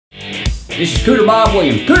This is Cooter Bob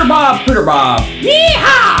Williams. Cooter Bob, Cooter Bob.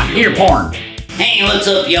 Yeehaw! Deer porn. Hey, what's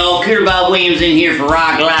up, y'all? Cooter Bob Williams in here for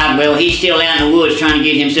Rock Live. Well, he's still out in the woods trying to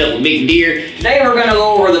get himself a big deer. Today we're gonna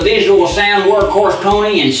go over the Visual Sound Workhorse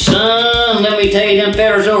pony, and son, let me tell you, them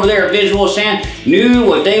fellers over there at Visual Sound knew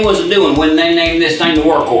what they was doing when they named this thing the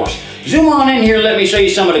Workhorse. Zoom on in here, let me show you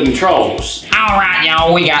some of the controls. Alright,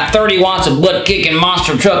 y'all, we got 30 watts of butt-kicking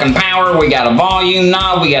monster trucking power. We got a volume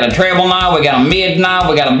knob, we got a treble knob, we got a mid knob,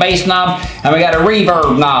 we got a bass knob, and we got a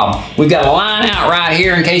reverb knob. We've got a line out right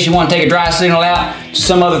here in case you want to take a dry signal out to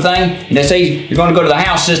some other thing. Let's say you're going to go to the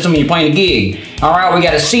house system and you're playing a gig. Alright, we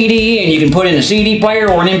got a CD, and you can put in a CD player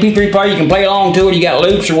or an MP3 player. You can play along to it. You got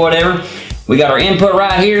loops or whatever. We got our input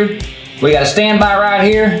right here. We got a standby right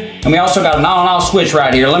here, and we also got an on and off switch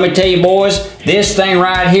right here. Let me tell you boys, this thing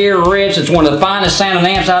right here rips. It's one of the finest sounding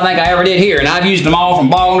amps I think I ever did here, and I've used them all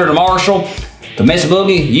from Bogner to Marshall to Mesa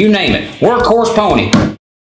Boogie, you name it. Workhorse pony.